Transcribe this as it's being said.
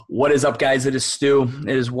What is up, guys? It is Stu.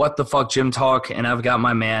 It is What the Fuck Gym Talk, and I've got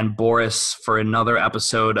my man Boris for another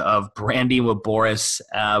episode of Branding with Boris.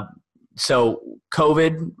 So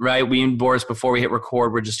COVID, right? We and Boris, before we hit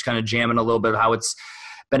record, we're just kind of jamming a little bit of how it's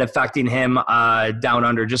been affecting him down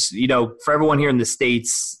under. Just, you know, for everyone here in the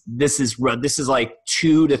States, this is like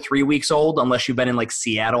 2 to 3 weeks old, unless you've been in like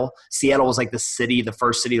Seattle. Seattle was like the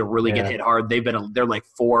first city to really get hit hard. They're like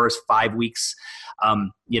 4 or 5 weeks.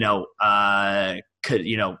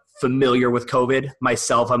 Familiar with COVID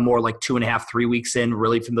myself. I'm more like 2.5, 3 weeks in,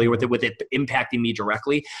 really familiar with it impacting me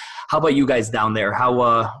directly. How about you guys down there?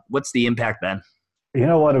 What's the impact then? You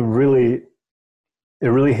know what? It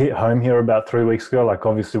really hit home here about 3 weeks ago. Like,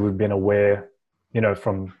 obviously we've been aware, you know,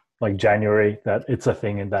 from like January that it's a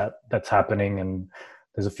thing and that's happening. And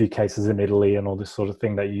there's a few cases in Italy and all this sort of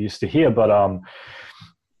thing that you used to hear, but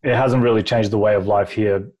it hasn't really changed the way of life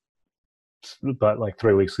here. But like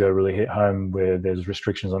 3 weeks ago really hit home, where there's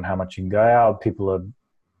restrictions on how much you can go out. People are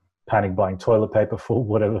panic buying toilet paper for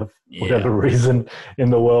whatever reason in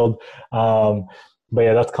the world. But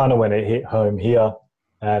yeah, that's kind of when it hit home here.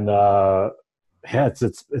 And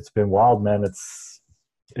it's been wild, man. It's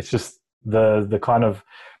just the kind of,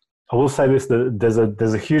 I will say this, there's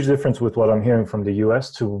a huge difference with what I'm hearing from the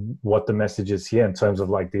US to what the message is here in terms of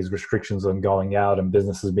like these restrictions on going out and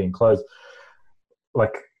businesses being closed.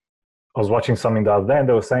 Like, I was watching something the other day and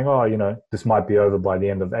they were saying, oh, you know, this might be over by the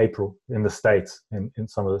end of April in the States, in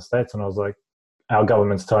some of the states. And I was like, our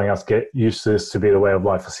government's telling us get used to this to be the way of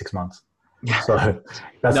life for 6 months. So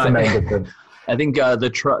that's the main difference. I think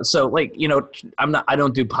so like, you know, I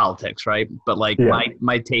don't do politics, right? But like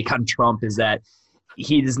my take on Trump is that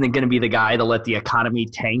he isn't going to be the guy to let the economy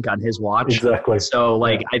tank on his watch. Exactly. So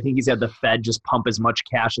like, I think he's had the Fed just pump as much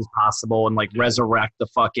cash as possible and like resurrect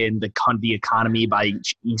the economy by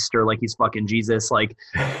Easter, like he's fucking Jesus. Like,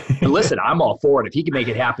 listen, I'm all for it. If he can make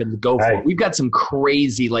it happen, go for it. We've got some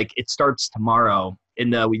crazy, like, it starts tomorrow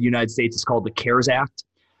in the United States. It's called the CARES Act.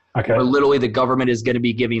 Okay. Where literally the government is going to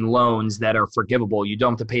be giving loans that are forgivable. You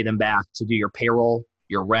don't have to pay them back to do your payroll,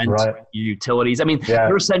 your rent, your utilities. I mean,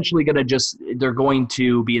 they're essentially they're going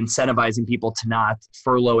to be incentivizing people to not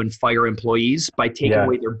furlough and fire employees by taking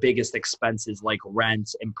away their biggest expenses like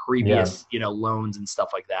rent and previous, loans and stuff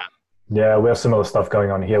like that. Yeah, we have similar stuff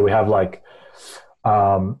going on here. We have like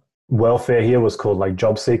welfare here was called like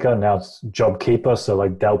Job Seeker. Now it's Job Keeper. So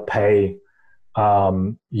like they'll pay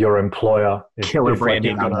your employer. Killer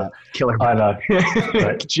branding on that. Killer branding. I know.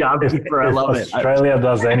 Right. Job Keeper, I love it. Australia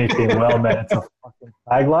does anything well, man. It's a fucking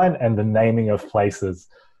tagline, and the naming of places.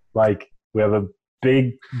 Like, we have a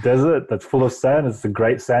big desert that's full of sand. It's the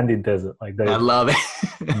Great Sandy Desert. Like, I love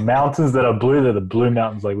it. Mountains that are blue, they're the Blue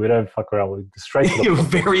Mountains. Like, we don't fuck around. We're straight to the point.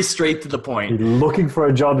 Very straight to the point. You're looking for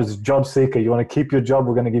a job. It's a job seeker. You want to keep your job,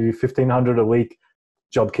 we're going to give you $1,500 a week.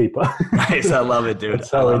 Job keeper. Nice. I love it, dude.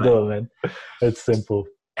 That's how we do it, man. It's simple.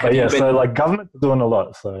 But yeah, so like government's doing a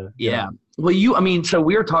lot. So yeah. Well, so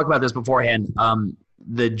we were talking about this beforehand.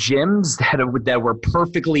 The gyms that were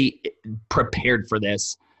perfectly prepared for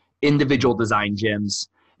this, individual design gyms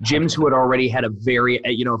who had already had a very,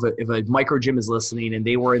 if a micro gym is listening and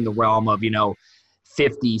they were in the realm of,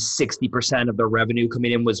 50, 60% of their revenue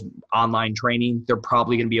coming in was online training, they're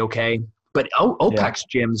probably going to be okay. But OPEX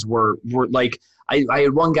gyms were like, I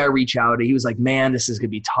had one guy reach out and he was like, man, this is going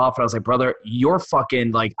to be tough. And I was like, brother, you're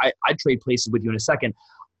fucking like, I'd trade places with you in a second.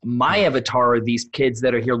 My avatar are these kids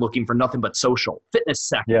that are here looking for nothing but social. Fitness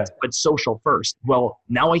second, but social first. Well,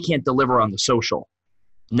 now I can't deliver on the social,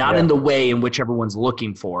 not in the way in which everyone's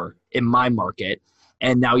looking for in my market.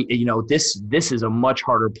 And now, this is a much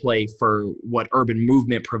harder play for what Urban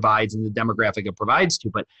Movement provides and the demographic it provides to.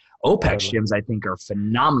 But OPEX gyms, I think, are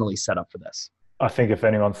phenomenally set up for this. I think if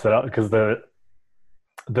anyone's set up, because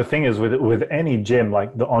the thing is with any gym,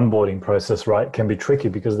 like the onboarding process, right, can be tricky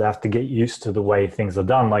because they have to get used to the way things are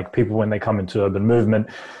done. Like people, when they come into Urban Movement,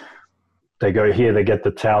 they go here, they get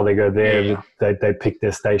the towel, they go there, they pick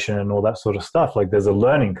their station and all that sort of stuff. Like there's a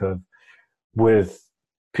learning curve. With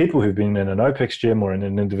people who've been in an OPEX gym or in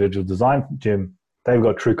an individual design gym, they've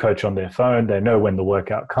got True Coach on their phone. They know when the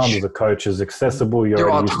workout comes. The coach is accessible.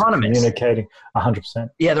 They're autonomous. Communicating 100%.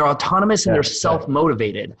 Yeah, they're autonomous and they're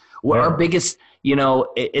self-motivated. Our biggest,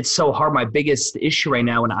 it's so hard. My biggest issue right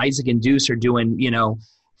now, when Isaac and Deuce are doing,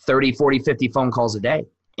 30, 40, 50 phone calls a day.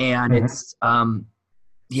 And it's, I'm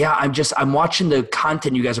watching the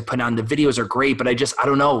content you guys are putting on. The videos are great, but I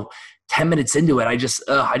don't know, 10 minutes into it, I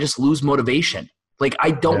just lose motivation. Like,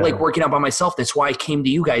 I don't like working out by myself. That's why I came to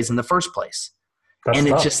you guys in the first place. That's tough.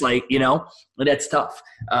 It's just like, that's tough.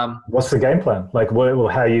 What's the game plan? Like, how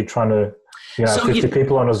are you trying to, 50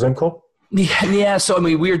 people on a Zoom call? Yeah. So, I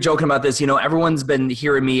mean, we were joking about this, everyone's been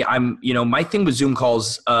hearing me. My thing with Zoom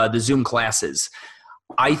calls, the Zoom classes,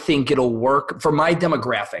 I think it'll work for my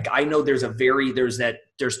demographic. I know there's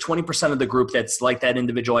 20% of the group that's like that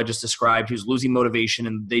individual I just described who's losing motivation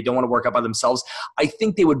and they don't want to work out by themselves. I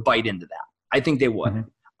think they would bite into that. I think they would.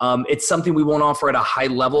 Mm-hmm. It's something we won't offer at a high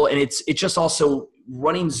level. And it's just also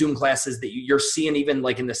running Zoom classes that you're seeing even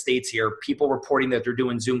like in the States here, people reporting that they're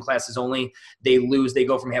doing Zoom classes only. They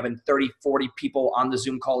go from having 30, 40 people on the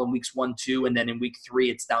Zoom call in weeks 1, 2, and then in week 3,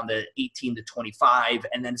 it's down to 18 to 25,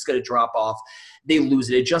 and then it's going to drop off. They lose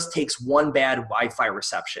it. It just takes one bad Wi-Fi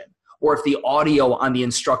reception. Or if the audio on the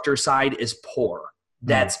instructor side is poor,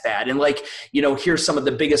 that's bad. And here's some of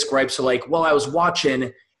the biggest gripes are like, well, I was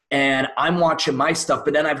watching and I'm watching my stuff,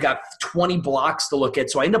 but then I've got 20 blocks to look at.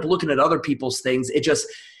 So I end up looking at other people's things.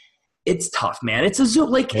 It's tough, man. It's a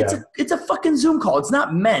Zoom, it's a fucking Zoom call. It's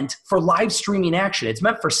not meant for live streaming action. It's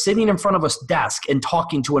meant for sitting in front of a desk and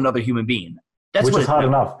talking to another human being. Which is hard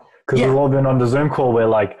enough. Because we've all been on the Zoom call where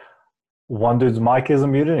one dude's mic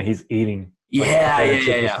isn't muted and he's eating. Yeah.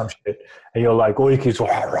 And you're like, you keep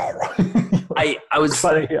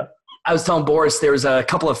I was telling Boris, there was a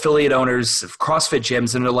couple of affiliate owners of CrossFit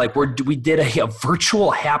gyms, and they're like, we did a virtual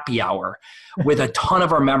happy hour with a ton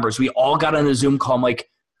of our members. We all got on a Zoom call. I'm like,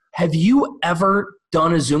 have you ever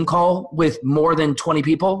done a Zoom call with more than 20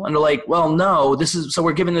 people? And they're like, well, no, so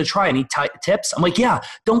we're giving it a try. Any tips? I'm like, yeah,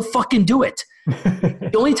 don't fucking do it.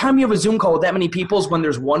 The only time you have a Zoom call with that many people is when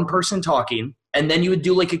there's one person talking, and then you would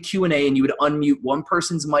do like a Q&A and you would unmute one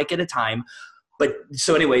person's mic at a time. But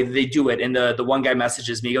so anyway, they do it. And the one guy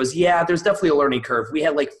messages me, he goes, yeah, there's definitely a learning curve. We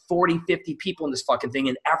had 40, 50 people in this fucking thing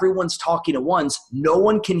and everyone's talking at once. No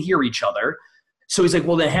one can hear each other. So he's like,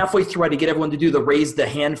 well, then halfway through I had to get everyone to do the raise the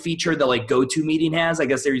hand feature that GoToMeeting has. I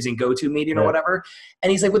guess they're using GoToMeeting or whatever.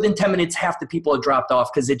 And he's like, within 10 minutes, half the people had dropped off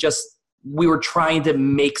because we were trying to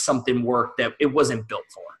make something work that it wasn't built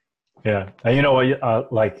for. Yeah. And you know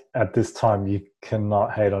what, at this time, you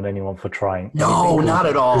cannot hate on anyone for trying. No, not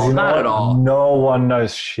at all. Not at all. No one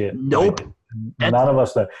knows shit. Nope. None of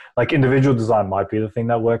us know. Individual design might be the thing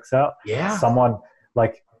that works out. Yeah. Someone,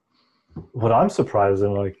 what I'm surprised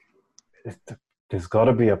in, there's got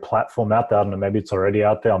to be a platform out there. I don't know, maybe it's already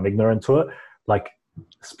out there. I'm ignorant to it.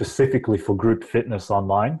 Specifically for group fitness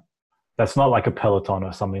online. That's not like a Peloton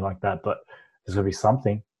or something like that, but there's going to be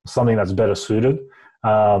something that's better suited.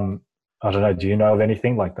 I don't know. Do you know of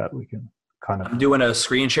anything like that we can kind of... I'm doing a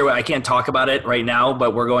screen share. I can't talk about it right now,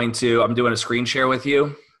 but I'm doing a screen share with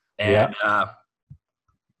you. And,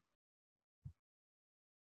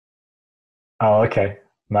 oh, okay.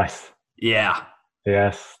 Nice. Yeah.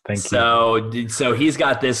 Yes. Thank you. So he's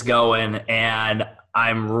got this going and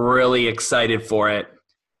I'm really excited for it.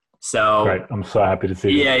 So great. I'm so happy to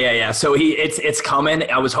see that. Yeah. So it's coming.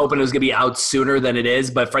 I was hoping it was gonna be out sooner than it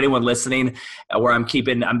is, but for anyone listening, where I'm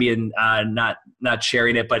being not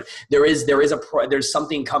sharing it, but there's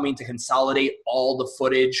something coming to consolidate all the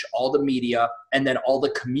footage, all the media, and then all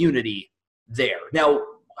the community there. Now,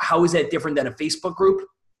 how is that different than a Facebook group?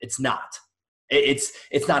 It's not. It's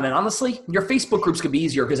not. And honestly, your Facebook groups could be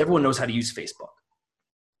easier because everyone knows how to use Facebook.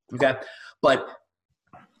 Okay, but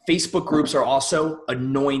Facebook groups are also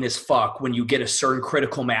annoying as fuck when you get a certain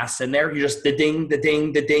critical mass in there. You just the ding, the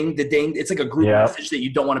ding, the ding, the ding. It's like a group message that you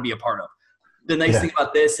don't want to be a part of. The nice thing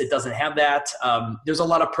about this, it doesn't have that. There's a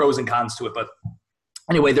lot of pros and cons to it. But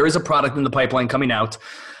anyway, there is a product in the pipeline coming out.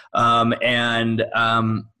 I'm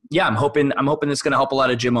hoping it's going to help a lot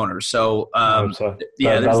of gym owners. So,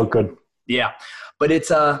 that look good. Yeah. But it's,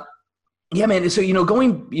 man. So,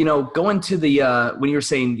 going to the, when you were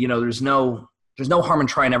saying, there's no harm in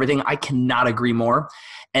trying everything. I cannot agree more.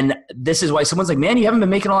 And this is why someone's like, man, you haven't been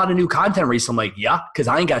making a lot of new content recently. I'm like, yeah, because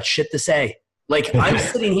I ain't got shit to say. I'm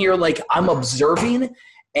sitting here, I'm observing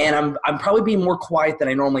and I'm probably being more quiet than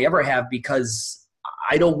I normally ever have because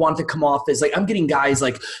I don't want to come off as I'm getting guys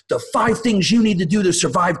the 5 things you need to do to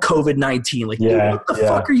survive COVID-19. What the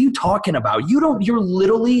fuck are you talking about? You're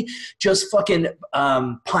literally just fucking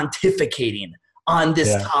pontificating on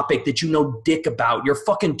this topic that you know dick about. You're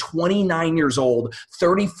fucking 29 years old,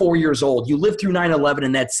 34 years old. You lived through 9/11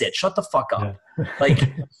 and that's it. Shut the fuck up. Yeah.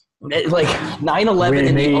 9/11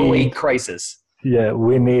 and the 08 crisis. Yeah,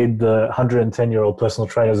 we need the 110-year-old personal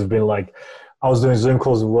trainers who've been I was doing Zoom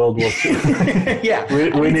calls in World War II. Yeah.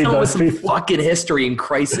 we need those some fucking history and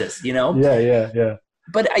crisis, Yeah.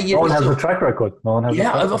 But no one has a track record.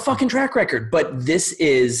 A fucking track record. But this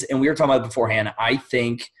is, and we were talking about it beforehand, I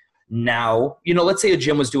think now, let's say a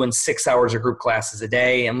gym was doing 6 hours of group classes a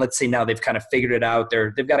day, and let's say now they've kind of figured it out.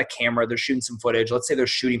 They've got a camera, they're shooting some footage. Let's say they're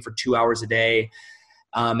shooting for 2 hours a day.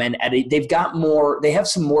 And they've got more, they have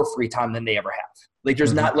some more free time than they ever have. Like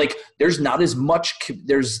there's not as much,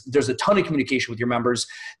 there's a ton of communication with your members.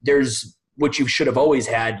 There's what you should have always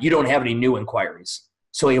had. You don't have any new inquiries.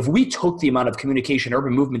 So if we took the amount of communication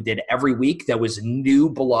Urban Movement did every week, that was new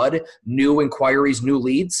blood, new inquiries, new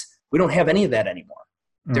leads, we don't have any of that anymore.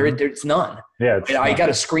 There's none. Yeah, I got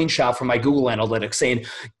a screenshot from my Google Analytics saying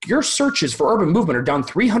your searches for Urban Movement are down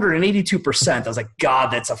 382%. I was like,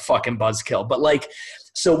 God, that's a fucking buzzkill. But like,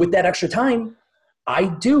 so with that extra time, I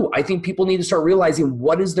think people need to start realizing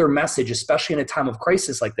what is their message, especially in a time of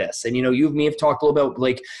crisis like this. And, you and me have talked a little about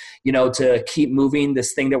like, to keep moving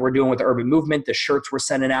this thing that we're doing with the Urban Movement, the shirts we're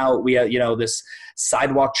sending out. We have, this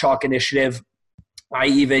sidewalk chalk initiative. I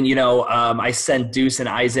even, I sent Deuce and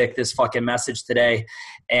Isaac this fucking message today,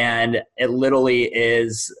 and it literally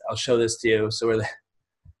is, I'll show this to you.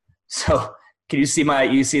 So can you see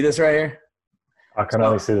this right here? I can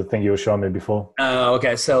only see the thing you were showing me before. Oh,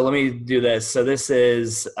 okay. So let me do this. So this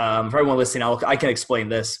is, for everyone listening, I can explain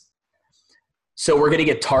this. So we're going to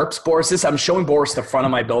get tarps, Boris. I'm showing Boris the front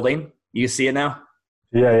of my building. You see it now?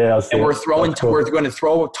 Yeah. I see and it. We're going to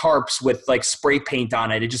throw tarps with like spray paint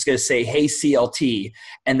on it. It's just going to say, hey, CLT.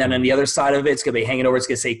 And then on the other side of it, it's going to be hanging over. It's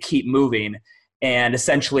going to say, keep moving. And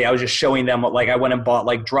essentially, I was just showing them what, like, I went and bought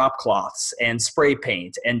like drop cloths and spray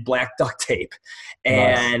paint and black duct tape.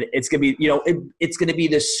 And It's going to be, it's going to be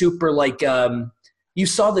this super like, you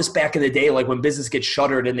saw this back in the day, like when business gets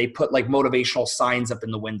shuttered and they put like motivational signs up in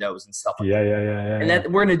the windows and stuff like that. Yeah.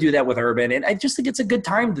 And we're going to do that with Urban. And I just think it's a good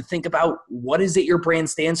time to think about what is it your brand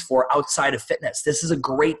stands for outside of fitness. This is a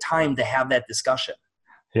great time to have that discussion.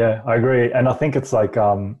 Yeah, I agree. And I think it's like,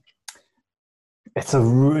 it's a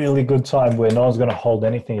really good time where no one's going to hold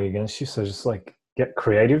anything against you. So just like get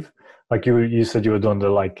creative. Like you said, you were doing the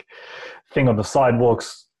like thing on the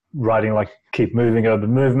sidewalks, writing like keep moving,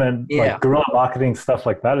 Urban Movement, like guerrilla marketing, stuff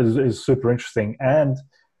like that is super interesting. And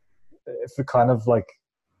if it kind of like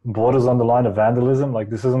borders on the line of vandalism, like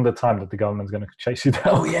this isn't the time that the government's going to chase you down.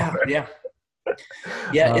 Oh yeah.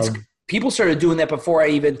 It's people started doing that before I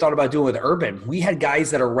even thought about doing with Urban. We had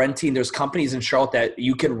guys that are renting. There's companies in Charlotte that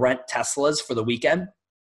you can rent Teslas for the weekend.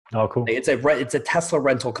 Oh, cool. It's a Tesla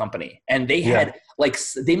rental company. And they had like,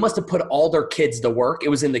 they must have put all their kids to work. It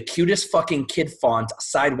was in the cutest fucking kid font,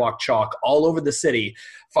 sidewalk chalk all over the city,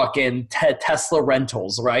 fucking Tesla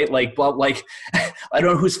rentals, right? Like, well, like, I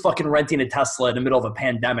don't know who's fucking renting a Tesla in the middle of a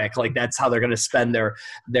pandemic. Like that's how they're going to spend their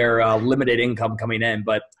limited income coming in.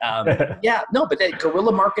 But but that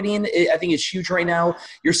guerrilla marketing, I think is huge right now.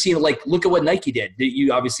 You're seeing like, look at what Nike did.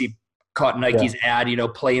 You obviously caught Nike's ad,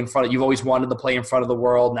 play in front of, you've always wanted to play in front of the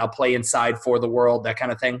world, now play inside for the world, that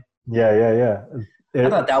kind of thing. Yeah. I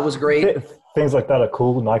thought that was great. Things like that are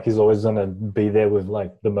cool. Nike's always going to be there with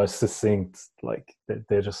like the most succinct, like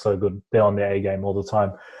they're just so good. They're on their A game all the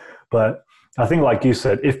time. But I think like you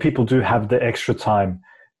said, if people do have the extra time,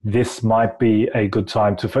 this might be a good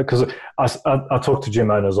time to, because I talk to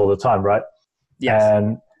gym owners all the time, right? Yes.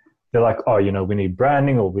 And they're like, oh, we need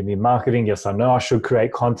branding or we need marketing. Yes, I know I should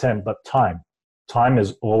create content, but time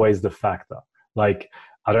is always the factor. Like,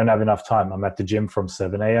 I don't have enough time. I'm at the gym from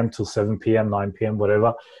 7 a.m. till 7 p.m., 9 p.m.,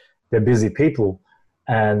 whatever. They're busy people.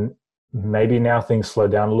 And maybe now things slow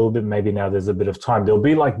down a little bit. Maybe now there's a bit of time. There'll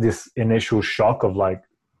be like this initial shock of like,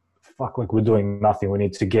 fuck, like we're doing nothing. We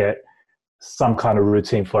need to get some kind of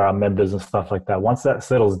routine for our members and stuff like that. Once that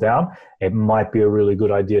settles down, it might be a really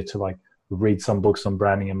good idea to like read some books on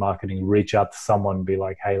branding and marketing, reach out to someone and be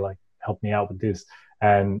like, hey, like help me out with this,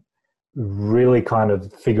 and really kind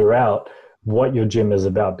of figure out what your gym is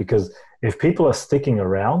about. Because if people are sticking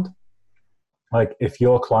around, like if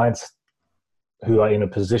your clients who are in a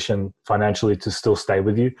position financially to still stay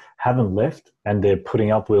with you haven't left and they're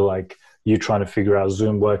putting up with like you trying to figure out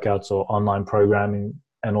Zoom workouts or online programming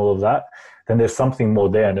and all of that, then there's something more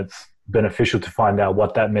there. And it's beneficial to find out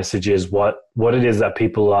what that message is, what it is that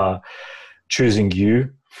people are choosing you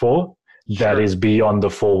for, that is beyond the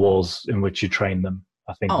four walls in which you train them.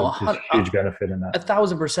 I think there's a huge benefit in that.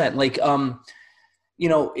 1,000%. Like,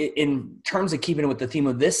 in terms of keeping with the theme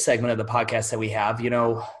of this segment of the podcast that we have,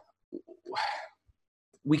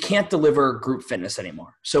 we can't deliver group fitness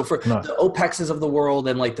anymore. So for the OPEXs of the world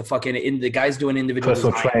and like the guys doing individual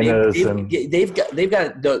personal design, trainers, they've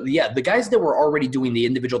got the guys that were already doing the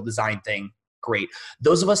individual design thing. Great.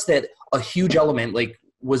 Those of us that a huge element like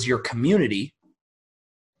was your community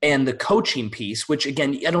and the coaching piece, which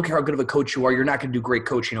again, I don't care how good of a coach you are, you're not going to do great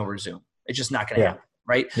coaching over Zoom. It's just not going to happen.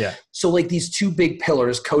 Right. Yeah. So like these two big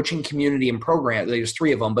pillars, coaching, community, and program, there's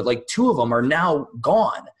three of them, but like two of them are now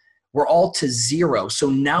gone. We're all to zero. So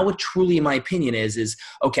now what truly, in my opinion, is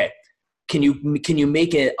okay, can you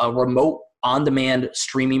make it a remote on-demand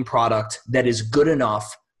streaming product that is good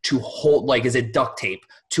enough to hold, like, is it duct tape,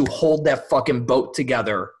 to hold that fucking boat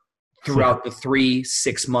together throughout the 3,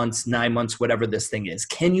 6 months, 9 months, whatever this thing is?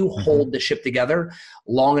 Can you hold the ship together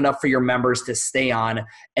long enough for your members to stay on?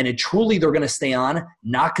 And it truly, they're going to stay on,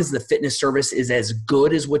 not because the fitness service is as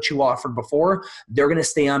good as what you offered before. They're going to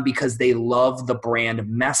stay on because they love the brand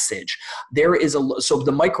message. So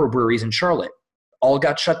the microbreweries in Charlotte all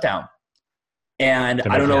got shut down. And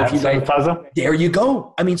I don't know if you guys, there you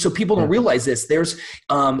go. I mean, so people don't realize this. There's,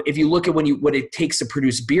 if you look at what it takes to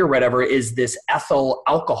produce beer, whatever, is this ethyl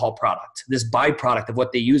alcohol product, this byproduct of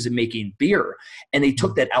what they use in making beer. And they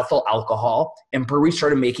took that ethyl alcohol and breweries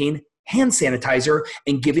started making hand sanitizer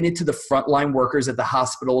and giving it to the frontline workers at the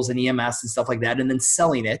hospitals and EMS and stuff like that, and then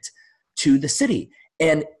selling it to the city.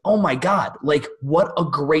 And oh my God, like what a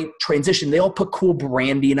great transition. They all put cool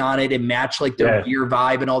branding on it and match like their beer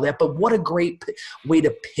vibe and all that. But what a great way to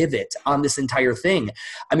pivot on this entire thing.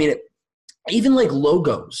 I mean, even like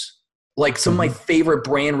logos, like some of my favorite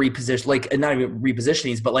brand reposition, like not even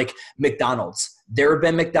repositionings, but like McDonald's. There have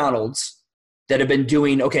been McDonald's that have been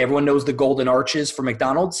doing, okay, everyone knows the golden arches for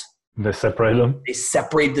McDonald's. They separate them. They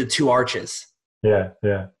separate the two arches. Yeah,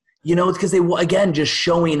 yeah. You know, it's because they, again, just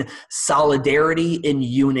showing solidarity and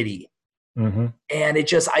unity. And it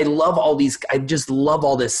just, I just love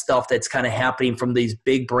all this stuff that's kind of happening from these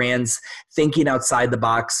big brands thinking outside the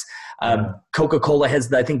box. Coca-Cola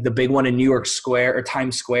has, I think, the big one in New York Square or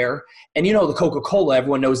Times Square. And, you know, the Coca-Cola,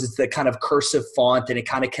 everyone knows it's the kind of cursive font and it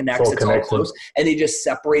kind of connects. It's all close. And they just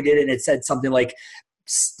separated it and it said something like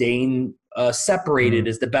staying separated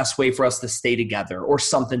is the best way for us to stay together or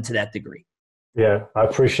something to that degree. Yeah, I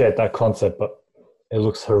appreciate that concept, but it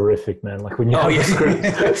looks horrific, man. Like when you have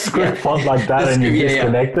a script font like that and you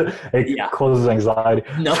disconnect it, it causes anxiety.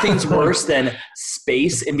 Nothing's worse than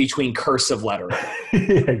space in between cursive lettering.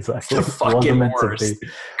 Exactly. It's the fucking worst.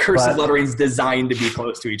 Cursive lettering is designed to be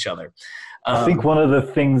close to each other. I think one of the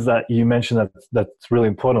things that you mentioned that's really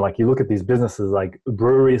important, like you look at these businesses, like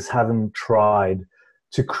breweries haven't tried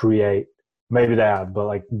to create, maybe they have, but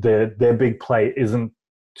like their big play isn't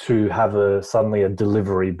to have suddenly a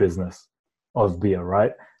delivery business of beer,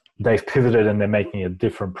 right? They've pivoted and they're making a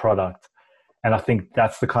different product. And I think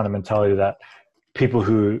that's the kind of mentality that people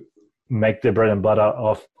who make their bread and butter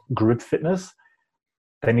off group fitness,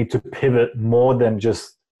 they need to pivot more than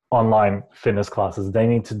just online fitness classes. They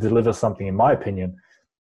need to deliver something, in my opinion,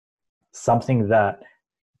 something that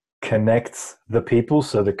connects the people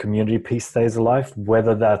so the community piece stays alive,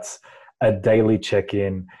 whether that's a daily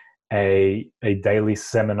check-in, a daily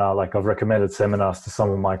seminar. Like I've recommended seminars to some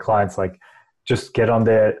of my clients, like just get on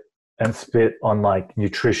there and spit on like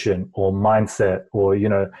nutrition or mindset or, you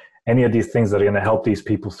know, any of these things that are going to help these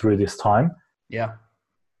people through this time. Yeah.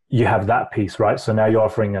 You have that piece, right? So now you're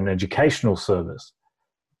offering an educational service.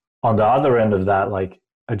 On the other end of that, like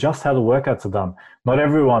adjust how the workouts are done. Not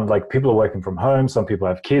everyone, like people are working from home. Some people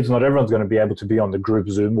have kids. Not everyone's going to be able to be on the group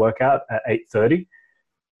Zoom workout at 8:30.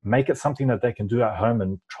 Make it something that they can do at home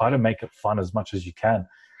and try to make it fun as much as you can.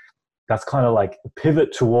 That's kind of like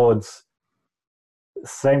pivot towards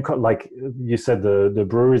like you said, the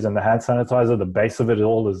breweries and the hand sanitizer, the base of it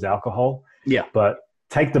all is alcohol. Yeah. But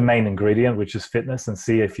take the main ingredient, which is fitness, and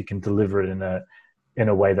see if you can deliver it in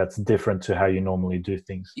a way that's different to how you normally do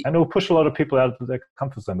things. And it will push a lot of people out of their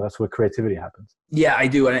comfort zone. That's where creativity happens. Yeah, I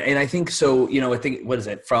do. And I think so, you know, I think, what is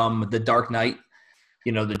it, from The Dark Knight?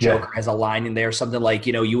 You know, the Joker has a line in there, something like,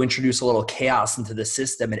 you know, you introduce a little chaos into the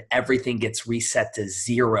system and everything gets reset to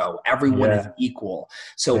zero. Everyone is equal.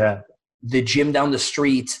 So the gym down the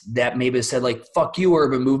street that maybe said like, fuck you,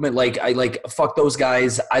 urban movement. Like fuck those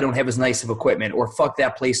guys. I don't have as nice of equipment, or fuck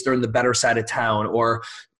that place. They're in the better side of town, or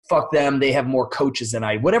fuck them. They have more coaches than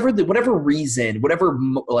I, whatever reason, whatever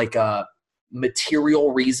like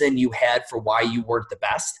material reason you had for why you weren't the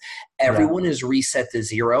best, everyone is reset to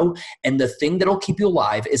zero. And the thing that'll keep you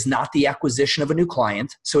alive is not the acquisition of a new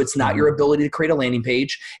client. So it's not your ability to create a landing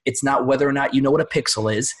page. It's not whether or not you know what a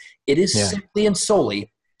pixel is. It is simply and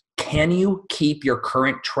solely, can you keep your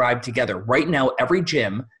current tribe together? Right now, every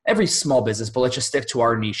gym, every small business, but let's just stick to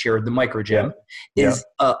our niche here, the micro gym, is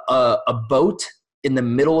a boat in the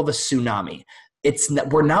middle of a tsunami.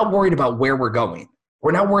 We're not worried about where we're going.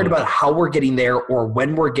 We're not worried about how we're getting there or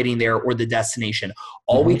when we're getting there or the destination.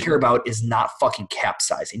 All we care about is not fucking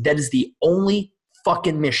capsizing. That is the only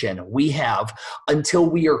fucking mission we have until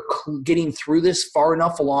we are getting through this far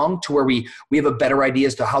enough along to where we have a better idea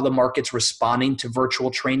as to how the market's responding to virtual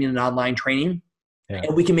training and online training.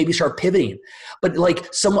 And we can maybe start pivoting. But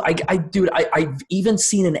like I've even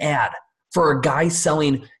seen an ad for a guy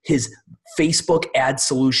selling his Facebook ad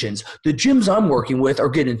solutions. The gyms I'm working with are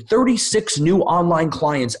getting 36 new online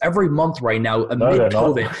clients every month right now amid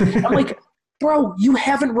COVID. I'm like, bro, you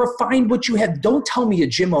haven't refined what you have. Don't tell me a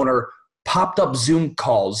gym owner popped up Zoom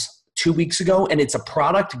calls 2 weeks ago and it's a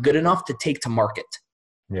product good enough to take to market.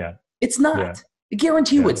 Yeah. It's not. Yeah. I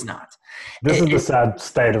guarantee you it's not. This is the sad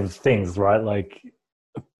state of things, right? Like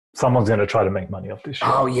someone's going to try to make money off this shit.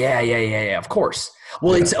 Oh, yeah. Of course.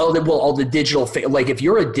 Well, it's all the digital – like if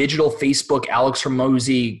you're a digital Facebook Alex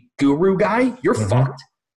Hormozi guru guy, you're fucked.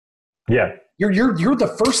 Yeah. You're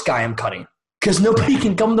the first guy I'm cutting because nobody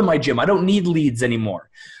can come to my gym. I don't need leads anymore.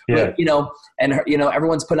 Yeah. But,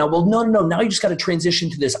 everyone's putting out, well, no. Now you just got to transition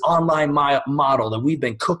to this online model that we've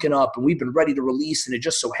been cooking up and we've been ready to release. And it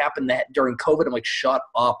just so happened that during COVID, I'm like, shut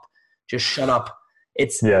up. Just shut up.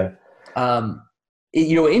 It's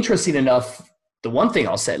interesting enough. The one thing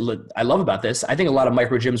I'll say I love about this, I think a lot of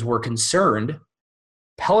micro gyms were concerned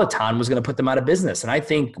Peloton was going to put them out of business. And I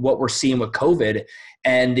think what we're seeing with COVID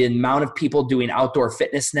and the amount of people doing outdoor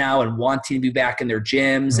fitness now and wanting to be back in their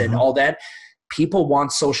gyms and all that, people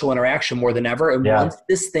want social interaction more than ever. And once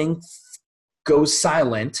this thing goes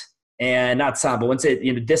silent, and not silent, but once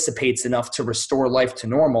it dissipates enough to restore life to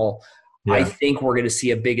normal, I think we're going to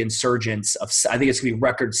see a big insurgence of. I think it's going to be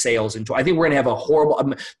record sales, and I think we're going to have a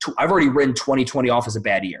horrible. I've already written 2020 off as a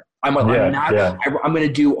bad year. I'm going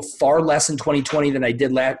to do far less in 2020 than I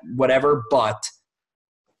did whatever, but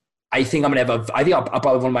I think I'm going to have I'll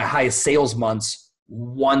probably have one of my highest sales months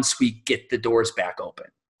once we get the doors back open.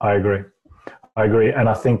 I agree, and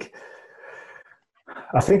I think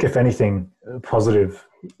if anything positive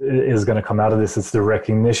is going to come out of this, it's the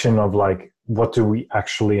recognition of like, what do we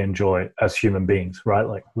actually enjoy as human beings, right?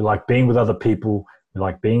 Like we like being with other people, we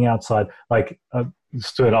like being outside. Like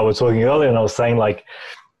Stu and I were talking earlier, and I was saying like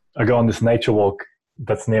I go on this nature walk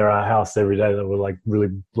that's near our house every day that we're like really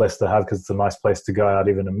blessed to have because it's a nice place to go out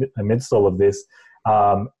even amidst all of this.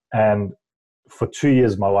 And for 2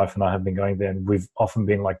 years, my wife and I have been going there, and we've often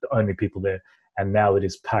been like the only people there. And now it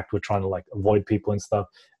is packed. We're trying to like avoid people and stuff.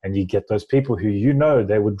 And you get those people who,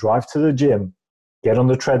 they would drive to the gym, get on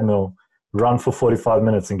the treadmill, run for 45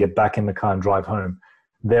 minutes and get back in the car and drive home.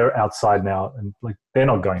 They're outside now, and like they're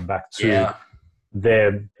not going back to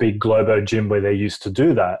their big Globo gym where they used to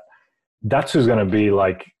do that. That's who's going to be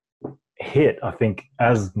like hit, I think,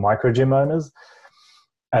 as micro gym owners,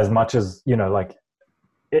 as much as, like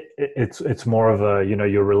it's more of a,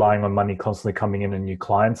 you're relying on money constantly coming in and new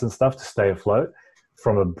clients and stuff to stay afloat.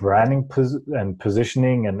 From a branding and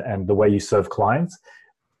positioning and the way you serve clients,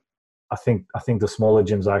 I think the smaller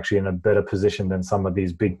gyms are actually in a better position than some of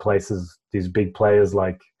these big places, these big players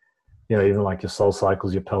like, even like your Soul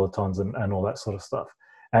Cycles, your Pelotons and all that sort of stuff.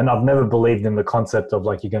 And I've never believed in the concept of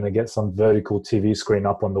like, you're going to get some vertical TV screen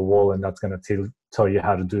up on the wall and that's going to tell you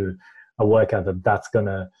how to do a workout, that's going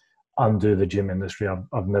to undo the gym industry.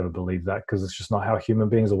 I've never believed that because it's just not how human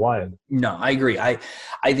beings are wired. No, I agree. I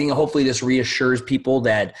think hopefully this reassures people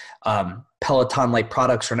that Peloton-like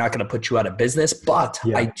products are not going to put you out of business, but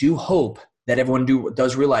I do hope that everyone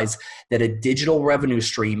does realize that a digital revenue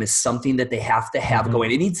stream is something that they have to have going.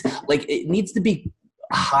 It needs to be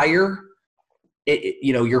higher.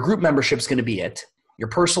 Your group membership is going to be it. Your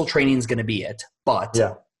personal training is going to be it. But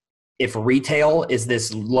if retail is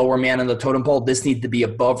this lower man on the totem pole, this needs to be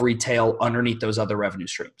above retail, underneath those other revenue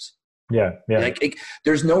streams. Yeah.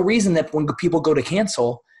 There's no reason that when people go to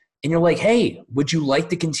cancel and you're like, hey, would you like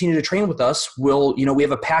to continue to train with us? We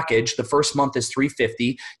have a package. The first month is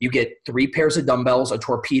 $350. You get 3 pairs of dumbbells, a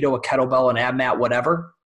torpedo, a kettlebell, an ab mat,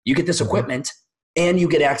 whatever. You get this equipment and you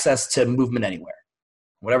get access to Movement Anywhere,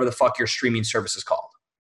 whatever the fuck your streaming service is called.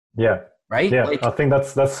 Yeah. Right? Yeah, I think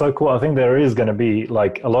that's so cool. I think there is going to be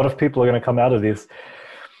like a lot of people are going to come out of this,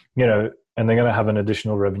 and they're going to have an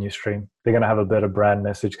additional revenue stream. They're going to have a better brand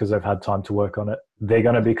message because they've had time to work on it. They're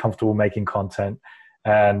going to be comfortable making content.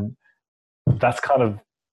 And that's kind of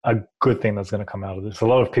a good thing that's going to come out of this. A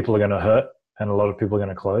lot of people are going to hurt and a lot of people are going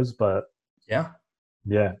to close, but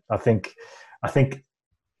I think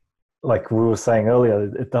like we were saying earlier,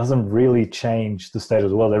 it doesn't really change the state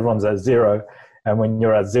of the world. Everyone's at zero. And when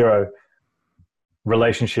you're at zero,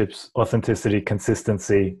 relationships, authenticity,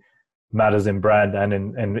 consistency matters in brand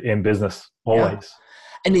and in business always.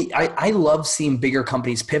 And I love seeing bigger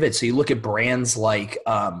companies pivot. So you look at brands like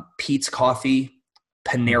Peet's Coffee,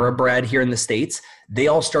 Panera Bread here in the States. They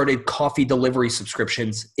all started coffee delivery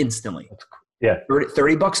subscriptions instantly. Yeah.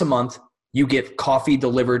 $30 a month. You get coffee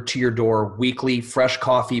delivered to your door weekly, fresh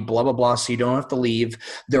coffee, blah, blah, blah. So you don't have to leave.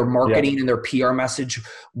 Their marketing and their PR message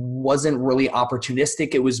wasn't really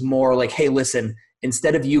opportunistic. It was more like, hey, listen,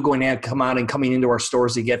 Instead of you going to come out and coming into our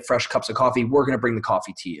stores to get fresh cups of coffee, we're going to bring the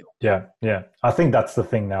coffee to you. Yeah. Yeah. I think that's the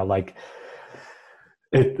thing now. Like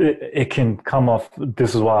it can come off.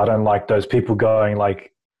 This is why I don't like those people going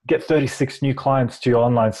like, get 36 new clients to your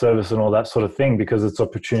online service and all that sort of thing, because it's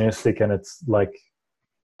opportunistic and it's like,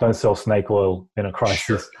 don't sell snake oil in a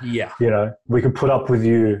crisis. Sure. Yeah. You know, we could put up with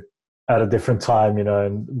you at a different time, you know,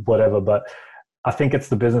 and whatever. But I think it's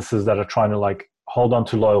the businesses that are trying to like hold on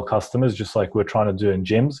to loyal customers, just like we're trying to do in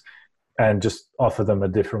gyms, and just offer them a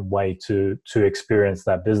different way to experience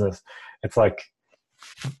that business. It's like,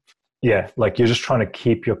 yeah, like you're just trying to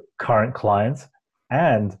keep your current clients,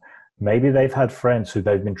 and maybe they've had friends who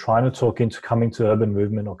they've been trying to talk into coming to Urban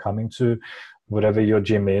Movement or coming to whatever your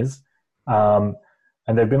gym is.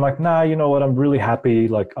 And they've been like, nah, you know what? I'm really happy.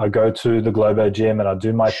 Like I go to the Globo gym and I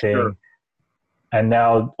do my thing. And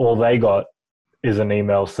now all they got is an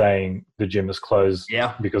email saying the gym is closed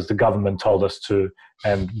because the government told us to,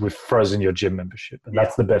 and we've frozen your gym membership. And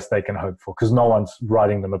that's the best they can hope for, because no one's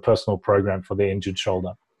writing them a personal program for their injured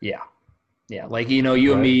shoulder. Yeah. Yeah. Like, you know,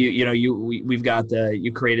 you and me, you know, we've got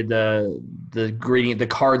you created the greeting, the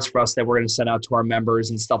cards for us that we're going to send out to our members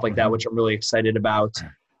and stuff like that, which I'm really excited about.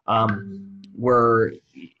 Where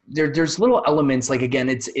there's little elements, like,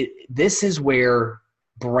 again, this is where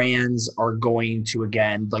brands are going to,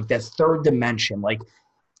 again, like that third dimension. Like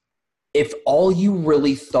if all you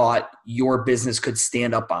really thought your business could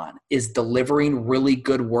stand up on is delivering really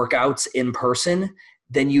good workouts in person,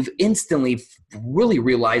 then you've instantly really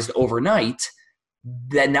realized overnight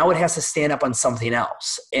that now it has to stand up on something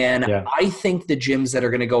else. And I think the gyms that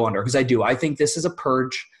are going to go under, because I think this is a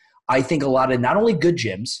purge. I think a lot of not only good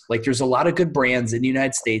gyms, like there's a lot of good brands in the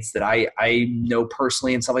United States that I know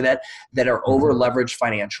personally and stuff like that are over leveraged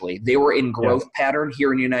financially. They were in growth pattern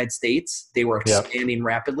here in the United States. They were expanding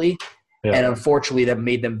rapidly. And unfortunately that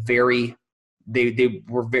made them they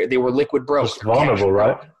were liquid broke. Just vulnerable,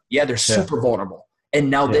 right? Yeah, they're super vulnerable. And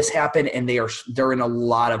now this happened, and they're in a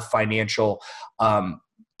lot of financial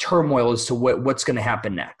turmoil as to what's going to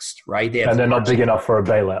happen next, right? And they're not big enough for a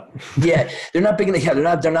bailout. They're not big enough. Yeah,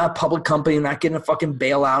 they're not a public company. They're not getting a fucking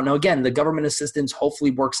bailout. Now, again, the government assistance hopefully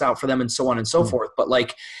works out for them, and so on and so forth. But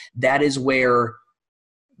like that is where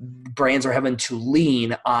brands are having to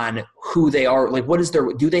lean on who they are. Like, what is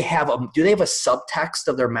do they have a subtext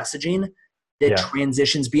of their messaging that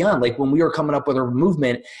transitions beyond? Like when we were coming up with our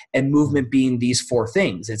movement, and movement being these four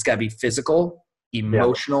things, it's got to be physical,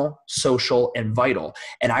 emotional, social, and vital.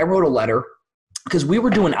 And I wrote a letter because we were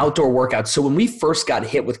doing outdoor workouts. So when we first got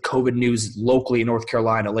hit with COVID news locally in North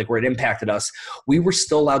Carolina, like where it impacted us, we were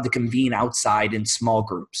still allowed to convene outside in small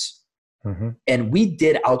groups. And we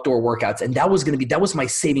did outdoor workouts, and that was my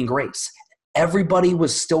saving grace. Everybody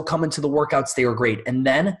was still coming to the workouts. They were great. And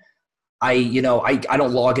then I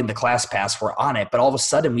don't log into ClassPass. We're on it, but all of a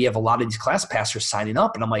sudden we have a lot of these ClassPassers signing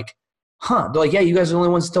up, and I'm like, they're like, yeah, you guys are the only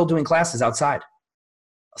ones still doing classes outside.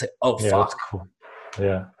 I was like, oh, fuck. That's cool.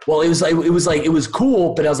 Yeah. Well, it was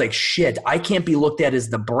cool, but I was like, shit, I can't be looked at as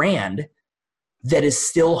the brand that is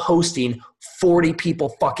still hosting 40 people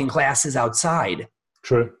fucking classes outside.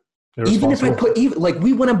 True. Even if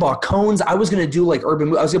we went and bought cones, I was going to do like I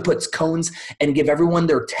was going to put cones and give everyone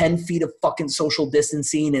their 10 feet of fucking social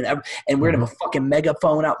distancing, and we're going to have a fucking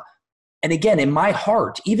megaphone out. And again, in my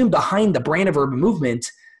heart, even behind the brand of Urban Movement,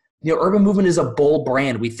 Urban Movement is a bold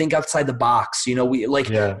brand. We think outside the box.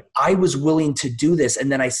 I was willing to do this. And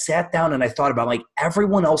then I sat down and I thought about, like,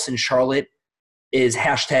 everyone else in Charlotte is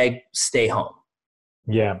 #stay home.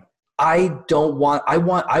 Yeah. I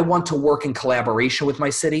want to work in collaboration with my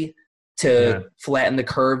city to flatten the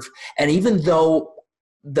curve. And even though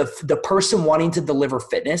the person wanting to deliver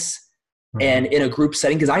fitness and in a group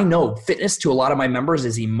setting, because I know fitness to a lot of my members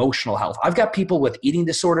is emotional health. I've got people with eating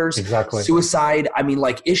disorders, suicide,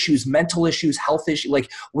 issues, mental issues, health issues,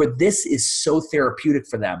 like where this is so therapeutic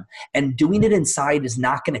for them, and doing it inside is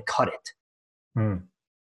not going to cut it.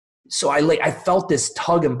 So I felt this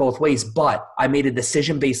tug in both ways, but I made a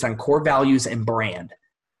decision based on core values and brand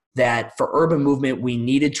that for Urban Movement, we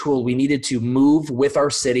needed to move with our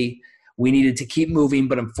city. We needed to keep moving,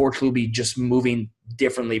 but unfortunately we just moving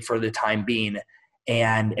differently for the time being.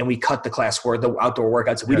 And we cut the the outdoor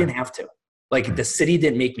workouts. We didn't have to. Like the city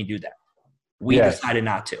didn't make me do that. We decided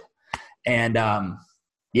not to. And man,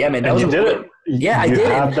 that was you did it. Yeah, I did.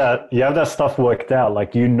 You have that stuff worked out.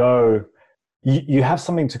 Like, you have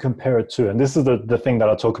something to compare it to. And this is the thing that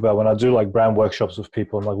I talk about when I do like brand workshops with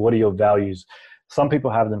people. I'm like, what are your values? Some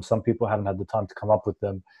people have them. Some people haven't had the time to come up with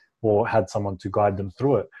them or had someone to guide them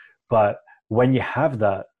through it. But when you have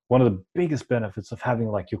that, one of the biggest benefits of having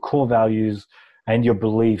like your core values, and your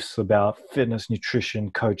beliefs about fitness, nutrition,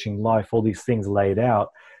 coaching, life, all these things laid out,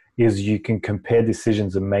 is you can compare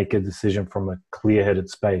decisions and make a decision from a clear-headed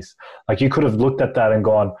space. Like you could have looked at that and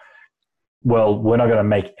gone, well, we're not going to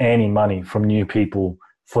make any money from new people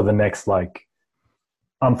for the next like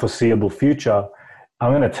unforeseeable future.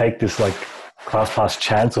 I'm going to take this like ClassPass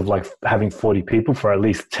chance of like having 40 people for at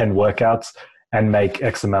least 10 workouts and make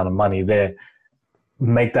X amount of money there.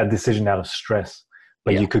 Make that decision out of stress.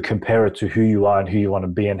 But you could compare it to who you are and who you want to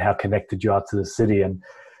be and how connected you are to the city. And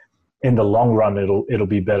in the long run, it'll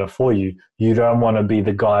be better for you. You don't want to be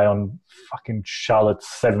the guy on fucking Charlotte's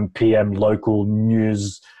 7 p.m. local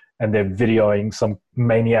news and they're videoing some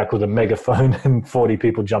maniac with a megaphone and 40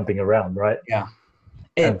 people jumping around, right? Yeah.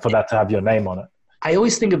 And for that to have your name on it. I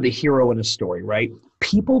always think of the hero in a story, right?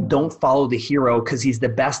 People don't follow the hero because he's the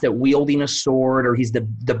best at wielding a sword or he's the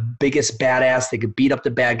biggest badass that could beat up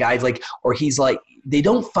the bad guys. Like, or he's like, they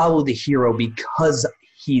don't follow the hero because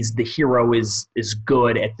the hero is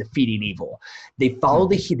good at defeating evil. They follow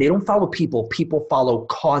they don't follow people. People follow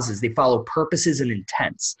causes. They follow purposes and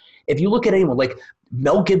intents. If you look at anyone like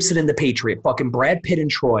Mel Gibson in The Patriot, fucking Brad Pitt in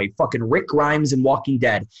Troy, fucking Rick Grimes in Walking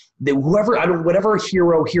Dead, whatever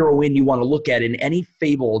hero, heroine you want to look at in any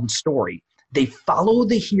fable and story, they follow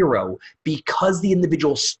the hero because the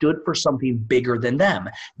individual stood for something bigger than them.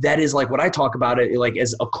 That is like what I talk about it like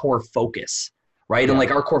as a core focus, right? Yeah. And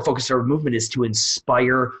like our core focus of our movement is to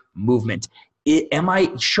inspire movement. Am I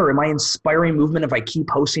inspiring movement if I keep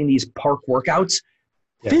hosting these park workouts?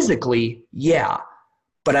 Yeah. Physically, yeah.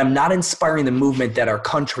 But I'm not inspiring the movement that our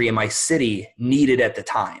country and my city needed at the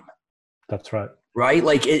time. That's right. Right?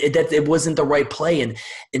 Like it wasn't the right play.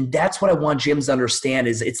 And that's what I want gyms to understand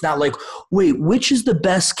is it's not like, wait, which is the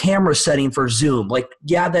best camera setting for Zoom? Like,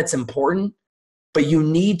 yeah, that's important, but you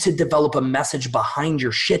need to develop a message behind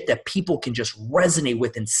your shit that people can just resonate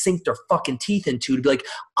with and sink their fucking teeth into to be like,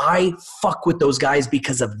 I fuck with those guys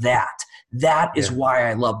because of that. That is why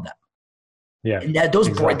I love them. Yeah, and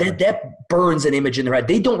that burns an image in their head.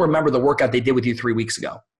 They don't remember the workout they did with you 3 weeks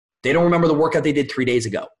ago. They don't remember the workout they did 3 days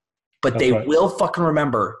ago. But they will fucking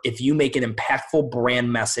remember if you make an impactful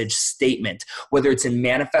brand message statement, whether it's in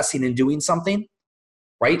manifesting and doing something,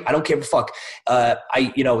 right? I don't give a fuck.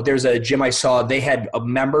 There's a gym I saw. They had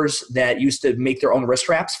members that used to make their own wrist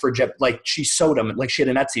wraps for like she sewed them, like she had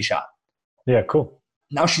an Etsy shop. Yeah, cool.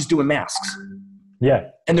 Now she's doing masks. Yeah,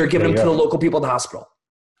 and they're giving them to the local people at the hospital.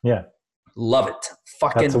 Yeah. Love it.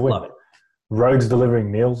 Fucking love it. Rogue's delivering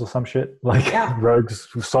meals or some shit. Like Rogue's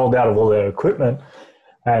sold out of all their equipment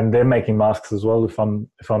and they're making masks as well if I'm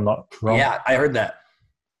not wrong. Yeah, I heard that.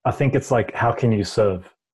 I think it's like, how can you serve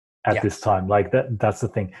at this time? Like that's the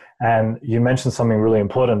thing. And you mentioned something really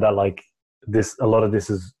important that like a lot of this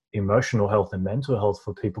is emotional health and mental health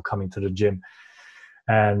for people coming to the gym.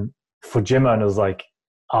 And for gym owners, like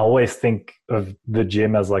I always think of the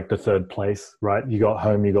gym as like the third place, right? You got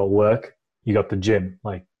home, you got work, you got the gym.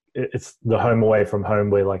 Like it's the home away from home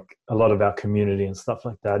where like a lot of our community and stuff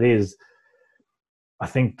like that is. I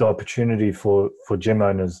think the opportunity for gym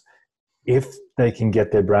owners, if they can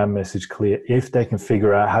get their brand message clear, if they can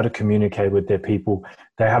figure out how to communicate with their people,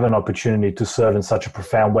 they have an opportunity to serve in such a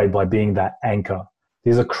profound way by being that anchor.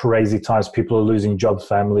 These are crazy times. People are losing jobs.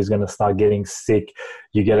 Families going to start getting sick.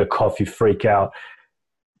 You get a cough, you freak out.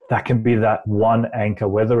 That can be that one anchor,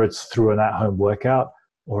 whether it's through an at-home workout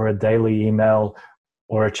or a daily email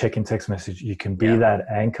or a check-in text message. You can be that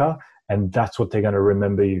anchor, and that's what they're going to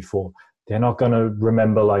remember you for. They're not going to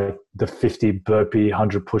remember like the 50 burpee,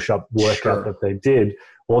 100 push-up workout that they did.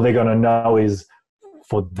 All they're going to know is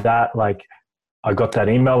for that, like I got that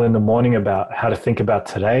email in the morning about how to think about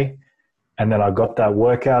today. And then I got that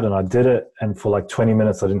workout and I did it. And for like 20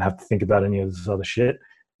 minutes, I didn't have to think about any of this other shit.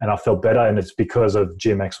 And I felt better. And it's because of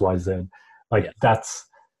Gym XYZ. Like that's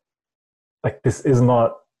like, this is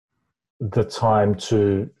not the time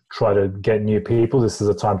to try to get new people. This is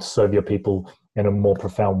a time to serve your people in a more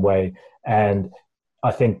profound way. And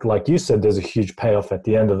I think, like you said, there's a huge payoff at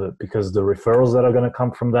the end of it because the referrals that are going to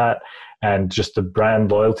come from that and just the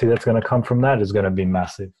brand loyalty that's going to come from that is going to be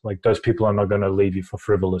massive. Like those people are not going to leave you for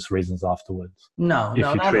frivolous reasons afterwards. No, if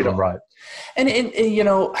you treat them right. And you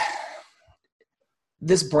know,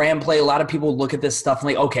 this brand play, a lot of people look at this stuff and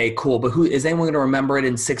like, okay, cool, but who is anyone going to remember it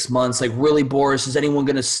in 6 months? Like, really, Boris, is anyone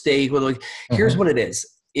going to stay with like? Here's what it is.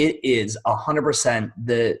 It is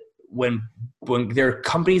 100% when there are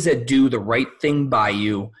companies that do the right thing by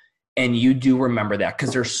you, and you do remember that,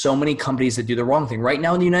 because there's so many companies that do the wrong thing right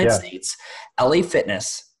now in the United States. LA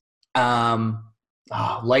Fitness,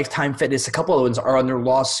 Lifetime Fitness, a couple of ones are under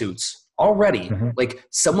lawsuits already. Like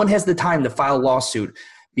someone has the time to file a lawsuit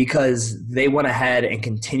because they went ahead and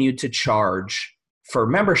continued to charge for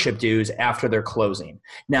membership dues after they're closing.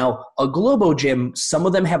 Now, a Globo gym, some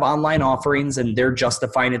of them have online offerings and they're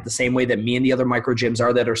justifying it the same way that me and the other micro gyms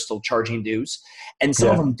are that are still charging dues. And some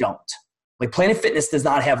of them don't. Like Planet Fitness does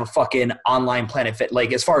not have a fucking online Planet Fit.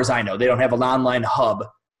 Like as far as I know, they don't have an online hub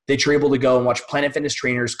that you're able to go and watch Planet Fitness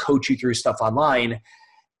trainers coach you through stuff online.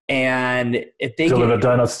 And if they deliver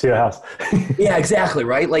donuts to your house. Yeah, exactly.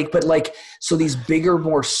 Right. So these bigger,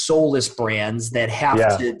 more soulless brands that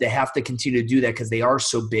have to continue to do that because they are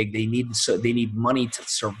so big, they need money to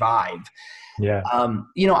survive. Yeah.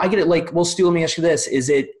 I get it. Like, well, Stu, let me ask you this. Is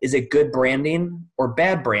it good branding or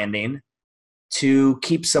bad branding to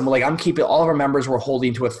keep I'm keeping all of our members, we're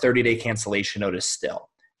holding to a 30-day cancellation notice still.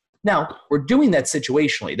 Now we're doing that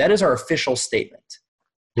situationally. That is our official statement.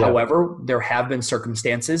 Yeah. However, there have been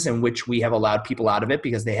circumstances in which we have allowed people out of it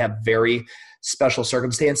because they have very special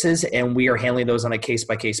circumstances, and we are handling those on a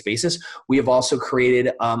case-by-case basis. We have also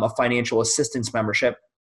created a financial assistance membership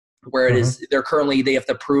where it is they have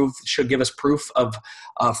to should give us proof of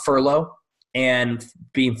furlough and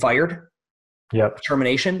being fired,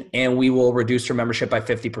 termination, and we will reduce their membership by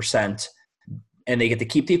 50%. And they get to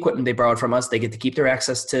keep the equipment they borrowed from us. They get to keep their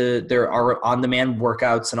access to our on-demand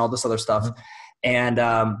workouts and all this other stuff. And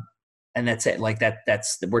that's it. Like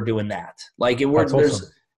we're doing that. Like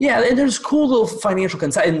there's cool little financial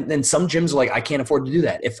consight. And some gyms are like, I can't afford to do